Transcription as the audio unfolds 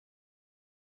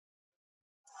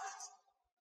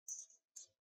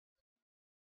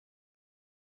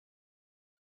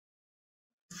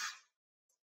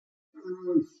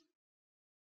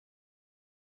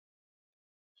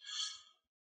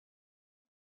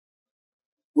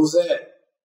Who's that?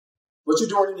 What you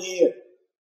doing in here?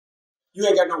 You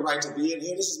ain't got no right to be in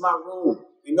here. This is my room.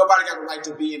 Ain't nobody got a right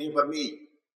to be in here but me.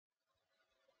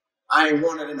 I ain't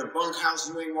wanted in the bunkhouse.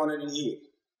 You ain't wanted in here.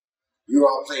 You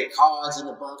all play cards in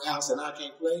the bunkhouse and I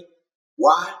can't play?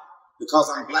 Why? Because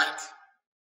I'm black.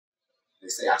 They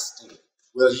say I stink.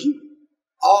 Well,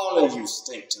 all of you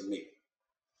stink to me.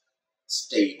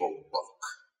 Stable buck.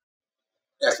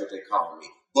 That's what they call me.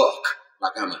 Buck.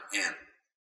 Like I'm an animal.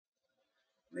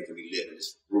 Making me live in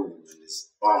this room, in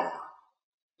this barn.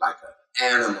 Like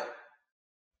an animal.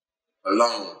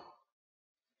 Alone.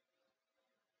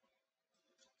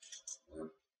 Well,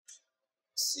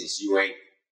 since you ain't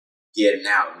getting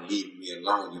out and leaving me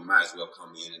alone, you might as well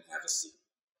come in and have a seat.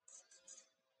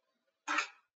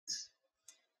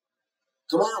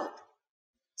 Come on.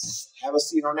 Have a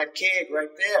seat on that keg right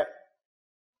there.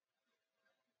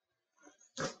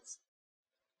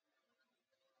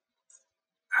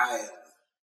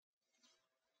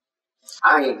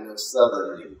 I ain't no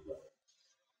southern nigga.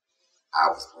 I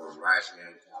was born right here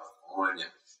in California.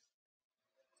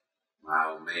 My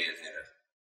old man had a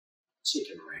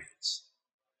chicken ranch.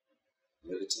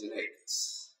 Nearly 10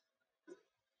 acres.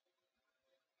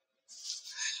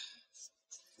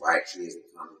 White kids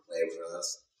would come and play with us.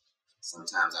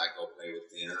 Sometimes I go play with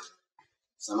them.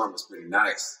 Some of them was pretty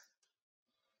nice.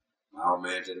 My old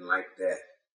man didn't like that.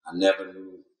 I never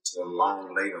knew till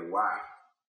long later why.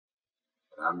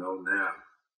 But I know now.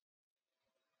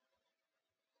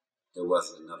 There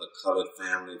wasn't another colored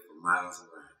family for miles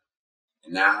around.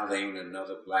 And now there ain't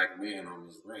another black man on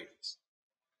this ranch.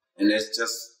 And there's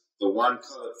just the one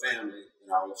colored family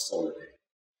in all of Soledad.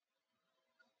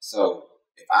 So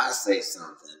if I say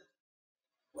something,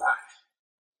 why?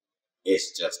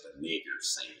 It's just a nigger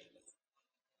saying it.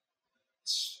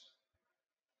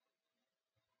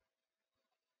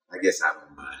 I guess I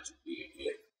don't mind you being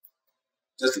here.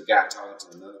 Just a guy talking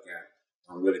to another guy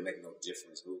don't really make no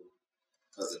difference who.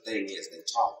 Because the thing is, they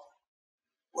talk.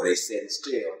 Or they sitting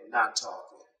still, not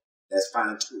talking. That's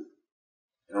fine too.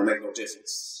 It don't make no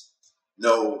difference.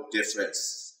 No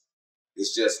difference.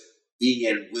 It's just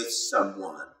being with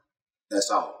someone. That's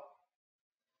all.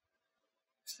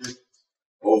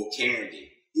 Old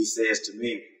Candy, he says to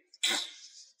me,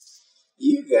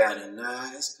 "You got a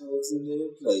nice, cozy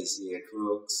little place here,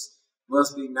 Crooks.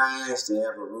 Must be nice to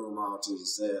have a room all to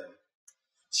yourself."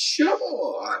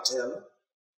 "Sure," I tell him.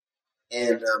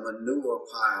 "And a manure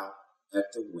pile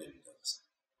at the windows."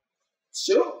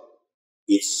 "Sure,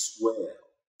 it's swell."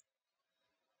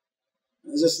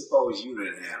 And just suppose you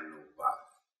didn't have nobody.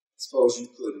 Suppose you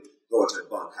couldn't go into the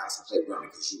bunkhouse and play rummy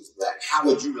because you was black. How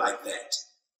would you like that?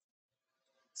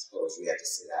 Suppose you had to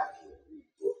sit out here and read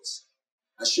books.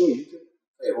 I'm sure you could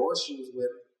play horseshoes with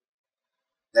them.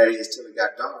 That is, till it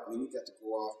got dark, then you got to go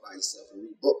off by yourself and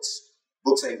read books.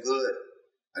 Books ain't good.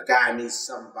 A guy needs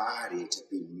somebody to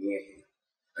be near him.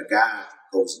 A guy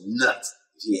goes nuts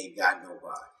if he ain't got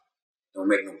nobody. Don't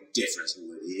make no difference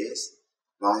who it is,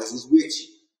 as long as he's with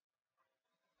you.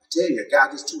 I tell you, a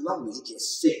guy gets too lonely, he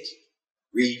gets sick.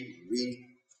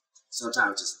 Reading,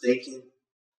 sometimes just thinking.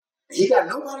 And he got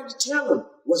nobody to tell him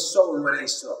what's so and what ain't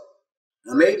so.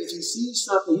 Now maybe if he sees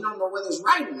something, he don't know whether it's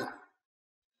right or not.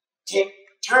 Can't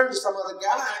turn to some other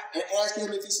guy and ask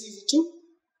him if he sees it too.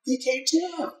 He can't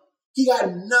tell. He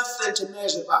got nothing to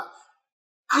measure by.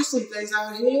 I see things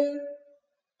out here,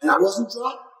 and I wasn't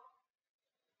drunk.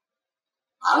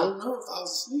 I don't know if I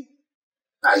was asleep.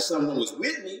 Now, if someone was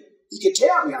with me, he could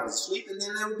tell me I was asleep, and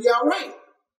then it would be all right.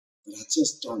 But I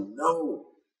just don't know.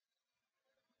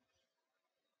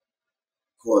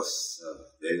 Of course,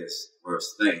 there's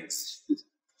worse things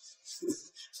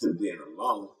than being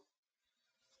alone.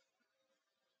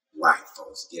 White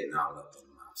folks getting all up in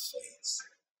my face.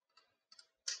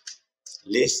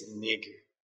 Listen, nigger.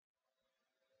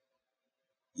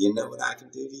 You know what I can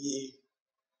do to you?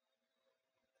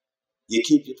 You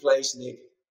keep your place, nigga,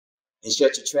 and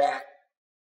shut your trap.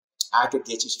 I could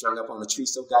get you strung up on a tree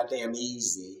so goddamn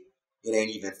easy, it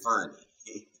ain't even funny.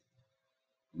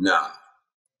 No,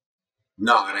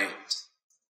 it ain't.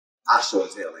 I sure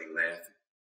as hell ain't laughing.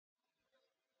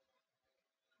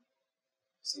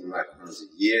 Seems like 100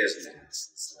 years now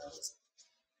since I was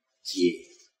a kid,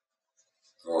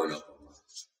 growing up on my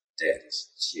daddy's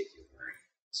chicken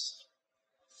ranch.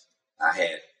 I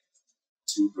had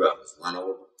 2 brothers, one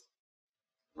older,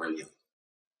 one younger.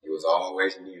 They was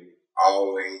always near me,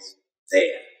 always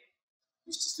there.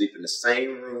 Used to sleep in the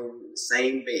same room, in the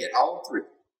same bed, all 3.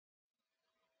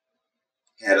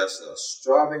 Had us a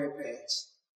strawberry patch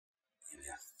and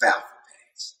a alfalfa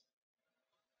patch.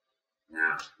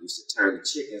 Now, we used to turn the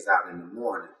chickens out in the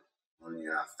morning on the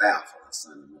alfalfa on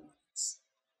Sunday mornings.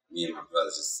 Me and my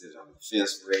brothers just sit on the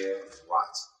fence rail and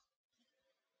watch.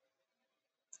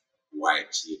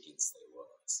 White chickens they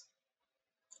was.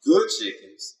 Good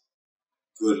chickens,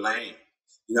 good land.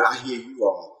 You know, I hear you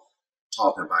all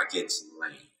talking about getting some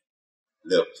land. A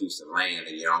little piece of land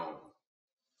of your own.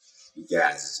 You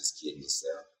guys is just kidding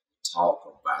yourself. Talk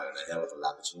about it a hell of a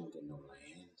lot, but you won't get no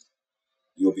land.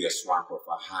 You'll be a swamper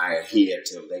for hire here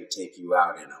till they take you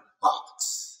out in a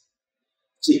box.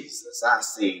 Jesus, I've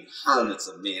seen hundreds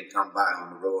of men come by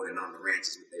on the road and on the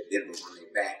ranches with their dimples on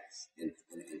their back and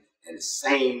the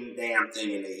same damn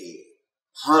thing in their head.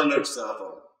 Hundreds of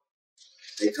them.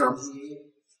 They come here,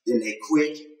 then they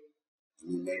quit,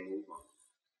 and then they move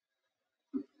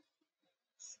on.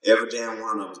 Every damn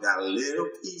one of them's got a little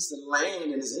piece of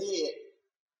land in his head,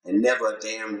 and never a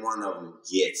damn one of them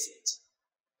gets it.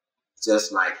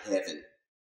 Just like heaven.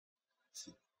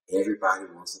 Everybody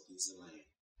wants a piece of land.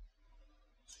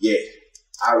 Yeah,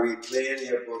 I read plenty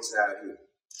of books out here.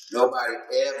 Nobody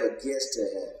ever gets to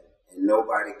heaven, and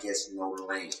nobody gets no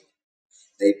land.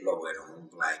 They blow it on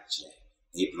blackjack.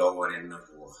 They blow it in the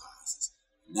whorehouses.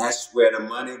 And that's where the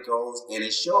money goes, and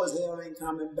it sure as hell ain't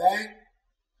coming back.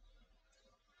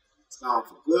 It's gone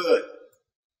for good.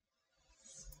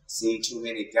 Seen too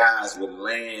many guys with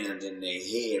land in their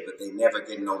head, but they never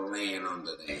get no land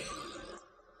under their head.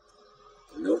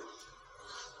 Nope.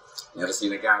 Never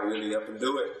seen a guy really up and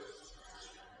do it.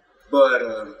 But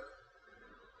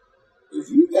if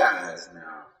you guys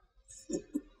now,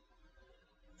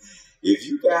 if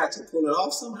you guys can pull it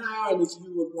off somehow, and if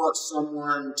you would want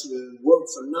someone to work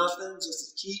for nothing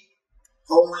just to keep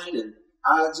hoeing and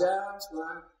odd jobs,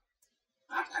 well,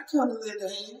 I come and lend a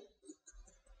hand.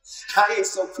 I ain't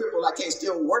so crippled I can't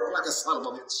still work like a son of a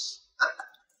bitch.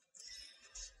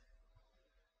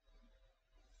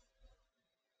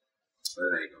 But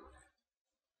it ain't gonna happen.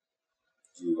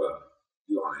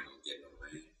 You all ain't gonna get no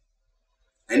land.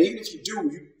 And even if you do,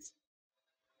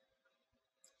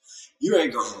 you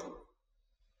ain't gonna.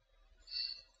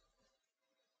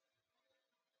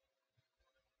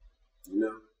 You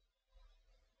know,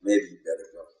 maybe you better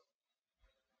go.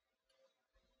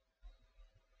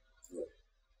 Yeah.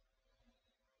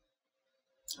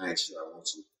 I ain't sure I want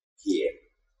you here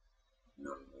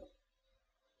no more.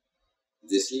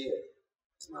 This here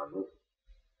is my room.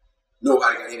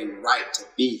 Nobody got any right to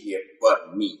be here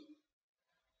but me.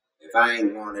 If I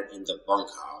ain't wanted in the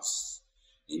bunkhouse,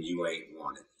 then you ain't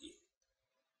wanted here.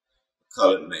 A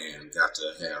colored man got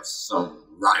to have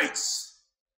some rights,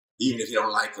 even if you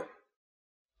don't like them.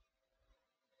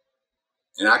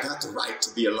 And I got the right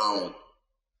to be alone.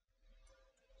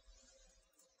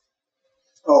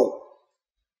 Oh,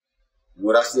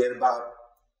 what I said about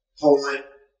hoeing,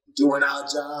 doing our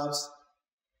jobs,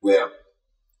 well,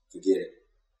 forget it.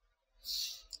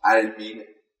 I didn't mean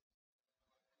it.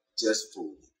 Just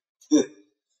fool.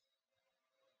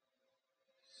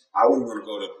 I wouldn't want to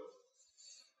go to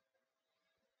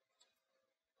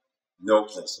no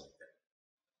place like that.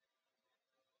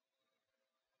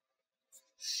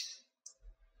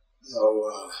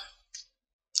 So,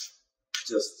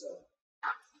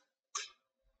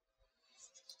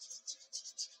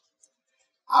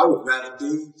 I would rather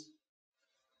be